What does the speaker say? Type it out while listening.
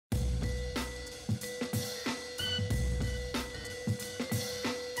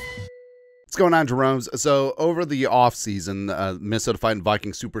What's going on, Jerome's? So, over the offseason, Minnesota Fighting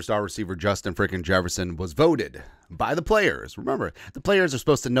Vikings superstar receiver Justin freaking Jefferson was voted by the players. Remember, the players are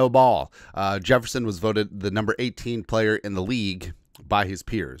supposed to know ball. Jefferson was voted the number 18 player in the league by his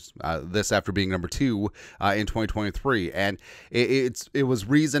peers. This after being number 2 in 2023. And it was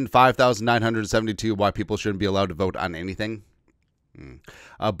reason 5,972 why people shouldn't be allowed to vote on anything.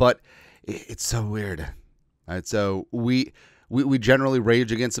 But it's so weird. All right, so we generally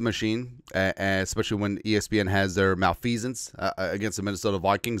rage against the machine, especially when ESPN has their malfeasance against the Minnesota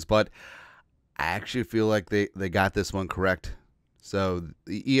Vikings. But I actually feel like they got this one correct. So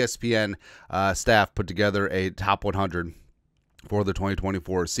the ESPN staff put together a top 100 for the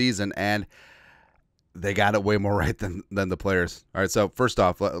 2024 season, and they got it way more right than the players. All right, so first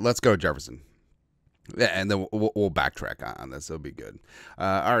off, let's go Jefferson. Yeah, and then we'll backtrack on this. It'll be good.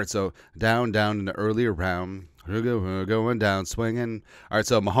 All right, so down in the earlier round. We're going down, swinging. All right,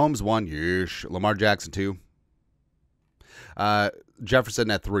 so Mahomes 1, yeesh. Lamar Jackson 2. Jefferson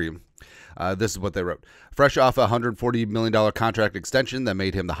at 3. This is what they wrote. Fresh off a $140 million contract extension that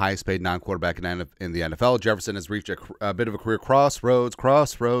made him the highest paid non-quarterback in the NFL, Jefferson has reached a bit of a career crossroads.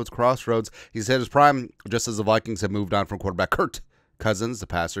 He's hit his prime just as the Vikings have moved on from quarterback Kirk Cousins, the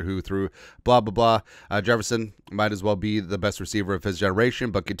passer who threw blah, blah, blah. Jefferson might as well be the best receiver of his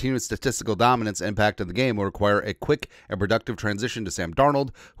generation, but continued statistical dominance and impact of the game will require a quick and productive transition to Sam Darnold,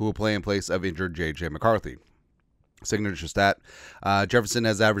 who will play in place of injured J.J. McCarthy. Signature stat, Jefferson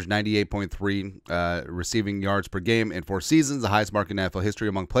has averaged 98.3 receiving yards per game in 4 seasons, the highest mark in NFL history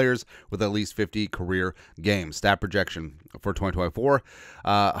among players with at least 50 career games. Stat projection for 2024,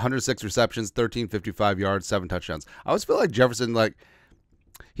 106 receptions, 1,355 yards, 7 touchdowns. I always feel like Jefferson, like,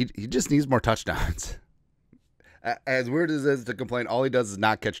 he just needs more touchdowns. As weird as it is to complain, all he does is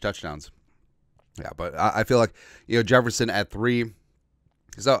not catch touchdowns. Yeah, but I feel like, Jefferson at 3.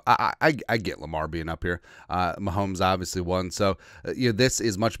 So I get Lamar being up here. Mahomes obviously won. So this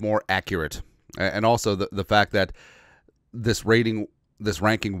is much more accurate, and also the fact that this ranking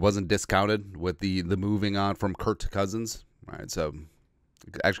wasn't discounted with the moving on from Kirk Cousins. All right, so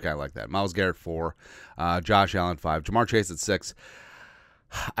I actually kind of like that. Myles Garrett 4, Josh Allen 5, Jamar Chase at 6.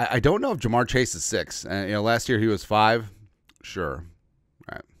 I don't know if Jamar Chase is 6. Last year he was 5. Sure.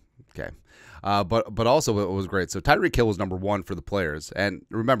 All right. Okay. But also it was great. So Tyreek Hill was number 1 for the players, and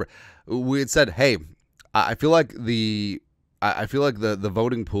remember, we had said, hey, I feel like the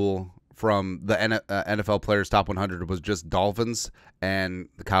voting pool from the NFL players top 100 was just Dolphins and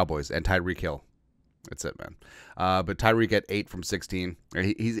the Cowboys and Tyreek Hill. That's it, man. But Tyreek at 8 from 16.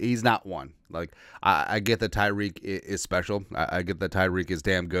 He's not 1. Like I get that Tyreek is special. I get that Tyreek is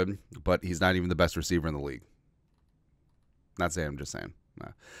damn good, but he's not even the best receiver in the league. Not saying, I'm just saying.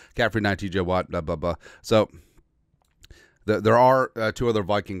 Caffrey 9, TJ Watt, blah, blah, blah. So there are 2 other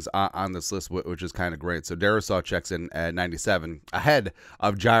Vikings on this list, which is kind of great. So Darrisaw checks in at 97, ahead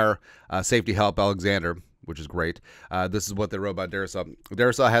of Jair safety help Alexander, which is great. This is what they wrote about Darrisaw.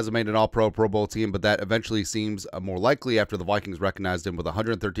 Darrisaw hasn't made an all-pro Pro Bowl team, but that eventually seems more likely after the Vikings recognized him with a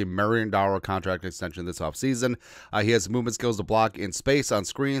 $113 million contract extension this offseason. He has movement skills to block in space on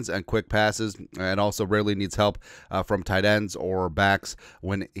screens and quick passes, and also rarely needs help from tight ends or backs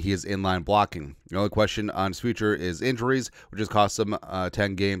when he is inline blocking. The only question on his future is injuries, which has cost him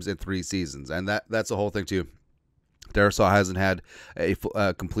 10 games in 3 seasons, and that's the whole thing too. Darrisaw hasn't had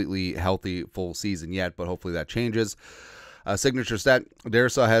a completely healthy full season yet, but hopefully that changes. Signature stat,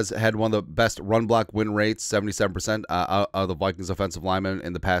 Darrisaw has had one of the best run block win rates, 77% of the Vikings offensive linemen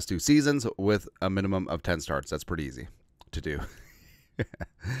in the past 2 seasons with a minimum of 10 starts. That's pretty easy to do.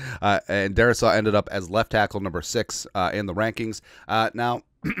 And Darrisaw ended up as left tackle number 6 in the rankings. Now,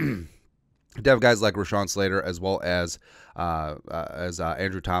 you have guys like Rashawn Slater as well as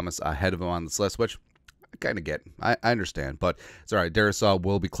Andrew Thomas ahead of him on this list, which I kind of get. I understand, but it's all right. Darrisaw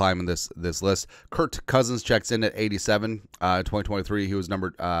will be climbing this list. Kirk Cousins checks in at 87. 2023, he was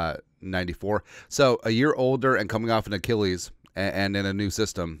numbered 94. So a year older and coming off an Achilles and in a new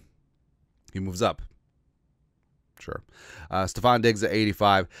system, he moves up. Sure. Stephon Diggs at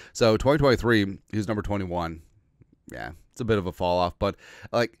 85. So 2023, he was number 21. Yeah, it's a bit of a fall off, but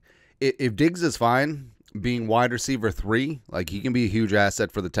like if Diggs is fine being wide receiver 3, like he can be a huge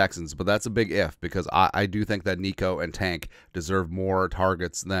asset for the Texans, but that's a big if, because I do think that Nico and Tank deserve more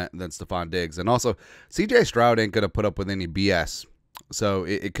targets than Stephon Diggs. And also, CJ Stroud ain't going to put up with any BS. So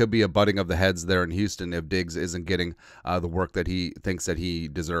it could be a butting of the heads there in Houston if Diggs isn't getting the work that he thinks that he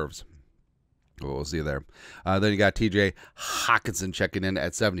deserves. We'll see there. Then you got TJ Hockenson checking in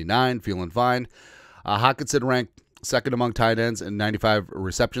at 79, feeling fine. Hockenson ranked second among tight ends in 95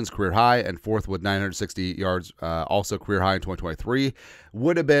 receptions, career high, and fourth with 960 yards, also career high in 2023.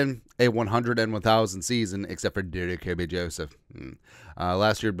 Would have been a 100 and 1,000 season, except for Derek Joseph.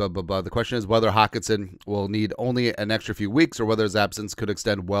 Last year, blah, blah, blah. The question is whether Hockenson will need only an extra few weeks or whether his absence could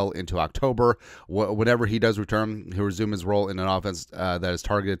extend well into October. Whenever he does return, he'll resume his role in an offense that has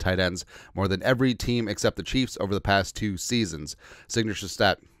targeted tight ends more than every team except the Chiefs over the past 2 seasons. Signature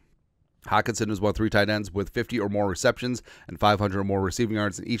stat. Hockenson has won 3 tight ends with 50 or more receptions and 500 or more receiving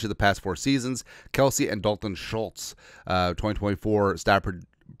yards in each of the past 4 seasons. Kelsey and Dalton Schultz, 2024 stat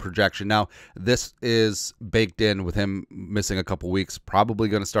projection. Now, this is baked in with him missing a couple weeks. Probably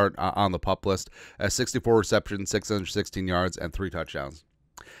going to start on the PUP list. 64 receptions, 616 yards, and 3 touchdowns.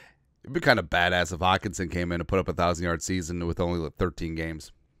 It'd be kind of badass if Hockenson came in and put up a 1,000-yard season with only 13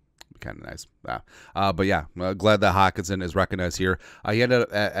 games. Kind of nice. But yeah, glad that Hockenson is recognized here. He ended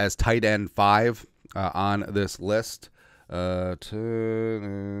up as tight end 5 on this list. Nope,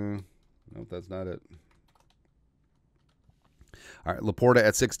 that's not it. All right, Laporta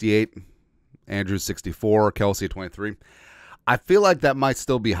at 68, Andrews 64, Kelsey at 23. I feel like that might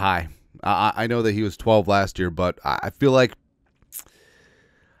still be high. I know that he was 12 last year, but I feel like,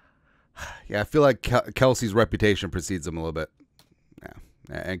 yeah, I feel like Kelsey's reputation precedes him a little bit. Yeah.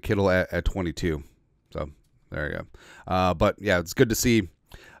 And Kittle at 22. So there you go. But yeah, it's good to see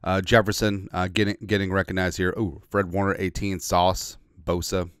Jefferson getting recognized here. Ooh, Fred Warner 18, Sauce,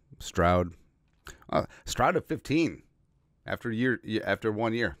 Bosa, Stroud. Stroud at 15 after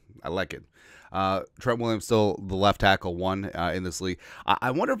 1 year. I like it. Trent Williams still the left tackle 1 in this league.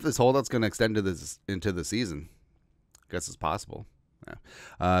 I wonder if this holdout's going to extend into the season. I guess it's possible.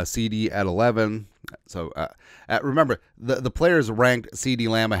 Yeah. CD at 11. So remember, the players ranked CD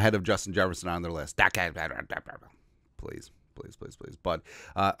Lamb ahead of Justin Jefferson on their list. Please. But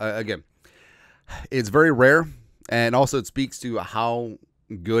again, it's very rare, and also it speaks to how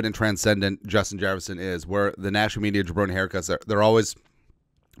good and transcendent Justin Jefferson is, where the national media jabroni haircuts, they're always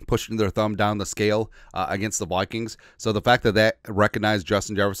pushing their thumb down the scale against the Vikings. So the fact that recognized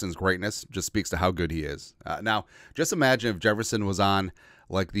Justin Jefferson's greatness just speaks to how good he is. Now, just imagine if Jefferson was on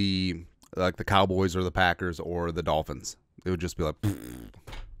like the Cowboys or the Packers or the Dolphins. It would just be like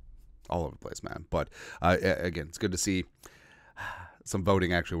all over the place, man. But again, it's good to see some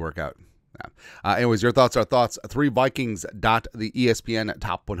voting actually work out. Anyways, your thoughts are thoughts. 3 Vikings dot the ESPN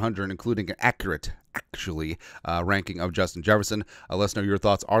top 100, including an accurate ranking of Justin Jefferson. Let us know your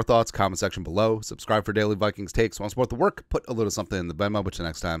thoughts, our thoughts, comment section below. Subscribe for daily Vikings takes. Want to support the work? Put a little something in the Venmo. But till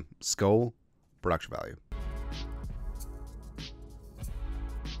next time, Skull Production Value.